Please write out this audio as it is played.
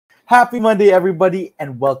Happy Monday, everybody,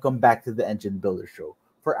 and welcome back to the Engine Builder Show.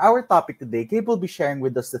 For our topic today, Gabe will be sharing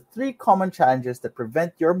with us the three common challenges that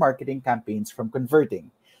prevent your marketing campaigns from converting.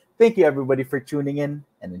 Thank you, everybody, for tuning in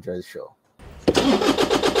and enjoy the show.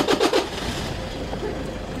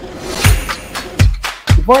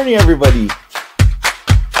 Good morning, everybody.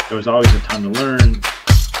 There was always a ton to learn.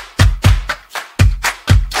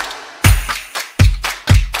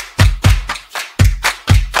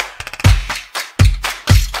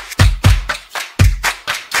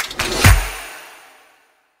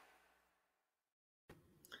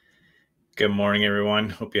 Good morning, everyone.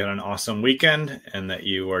 Hope you had an awesome weekend and that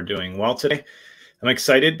you are doing well today. I'm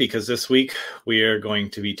excited because this week we are going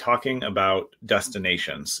to be talking about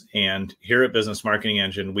destinations. And here at Business Marketing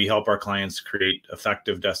Engine, we help our clients create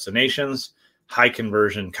effective destinations, high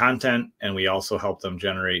conversion content, and we also help them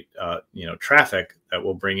generate traffic that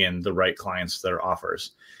will bring in the right clients to their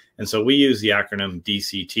offers. And so we use the acronym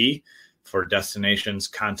DCT for destinations,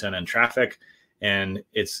 content, and traffic. And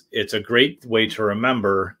it's a great way to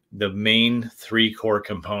remember the main three core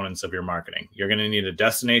components of your marketing. You're going to need a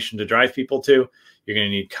destination to drive people to. You're going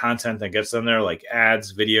to need content that gets them there, like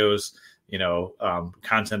ads, videos,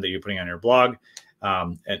 content that you're putting on your blog,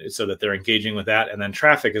 and so that they're engaging with that. And then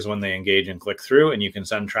traffic is when they engage and click through, and you can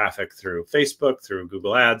send traffic through Facebook, through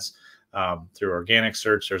Google Ads, through organic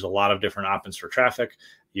search. There's a lot of different options for traffic.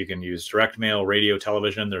 You can use direct mail, radio,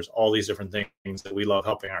 television. There's all these different things that we love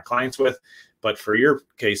helping our clients with. But for your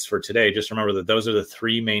case for today, just remember that those are the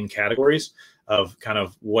three main categories of kind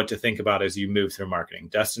of what to think about as you move through marketing.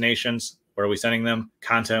 Destinations, where are we sending them?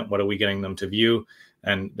 Content, what are we getting them to view?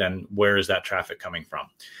 And then where is that traffic coming from?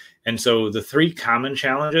 And so the three common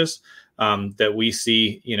challenges that we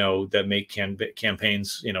see, that make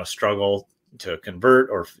campaigns, struggle to convert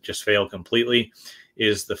or just fail completely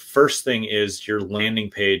is the first thing is your landing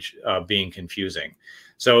page being confusing.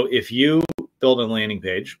 So if you build a landing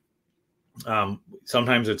page,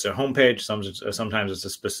 sometimes it's a homepage, sometimes it's a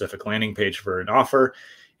specific landing page for an offer.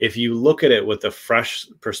 If you look at it with a fresh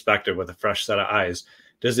perspective, with a fresh set of eyes,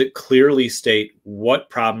 does it clearly state what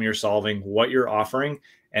problem you're solving, what you're offering,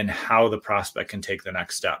 and how the prospect can take the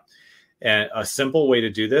next step? And a simple way to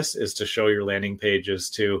do this is to show your landing pages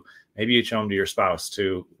to, maybe you show them to your spouse,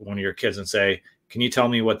 to one of your kids and say, can you tell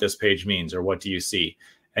me what this page means or what do you see?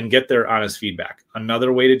 And get their honest feedback.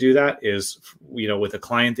 Another way to do that is, with a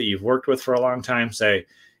client that you've worked with for a long time, say,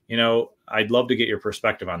 I'd love to get your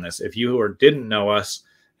perspective on this. If you didn't know us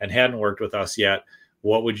and hadn't worked with us yet,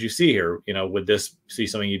 what would you see here? Would this see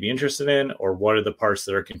something you'd be interested in, or what are the parts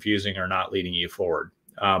that are confusing or not leading you forward?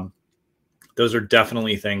 Those are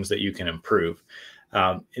definitely things that you can improve.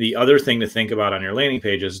 The other thing to think about on your landing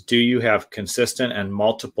page is, do you have consistent and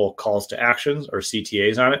multiple calls to actions or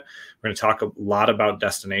CTAs on it? We're going to talk a lot about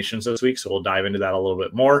destinations this week, so we'll dive into that a little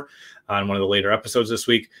bit more on one of the later episodes this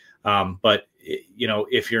week. But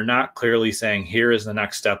if you're not clearly saying, here is the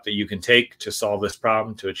next step that you can take to solve this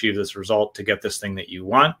problem, to achieve this result, to get this thing that you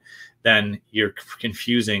want, then you're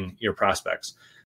confusing your prospects.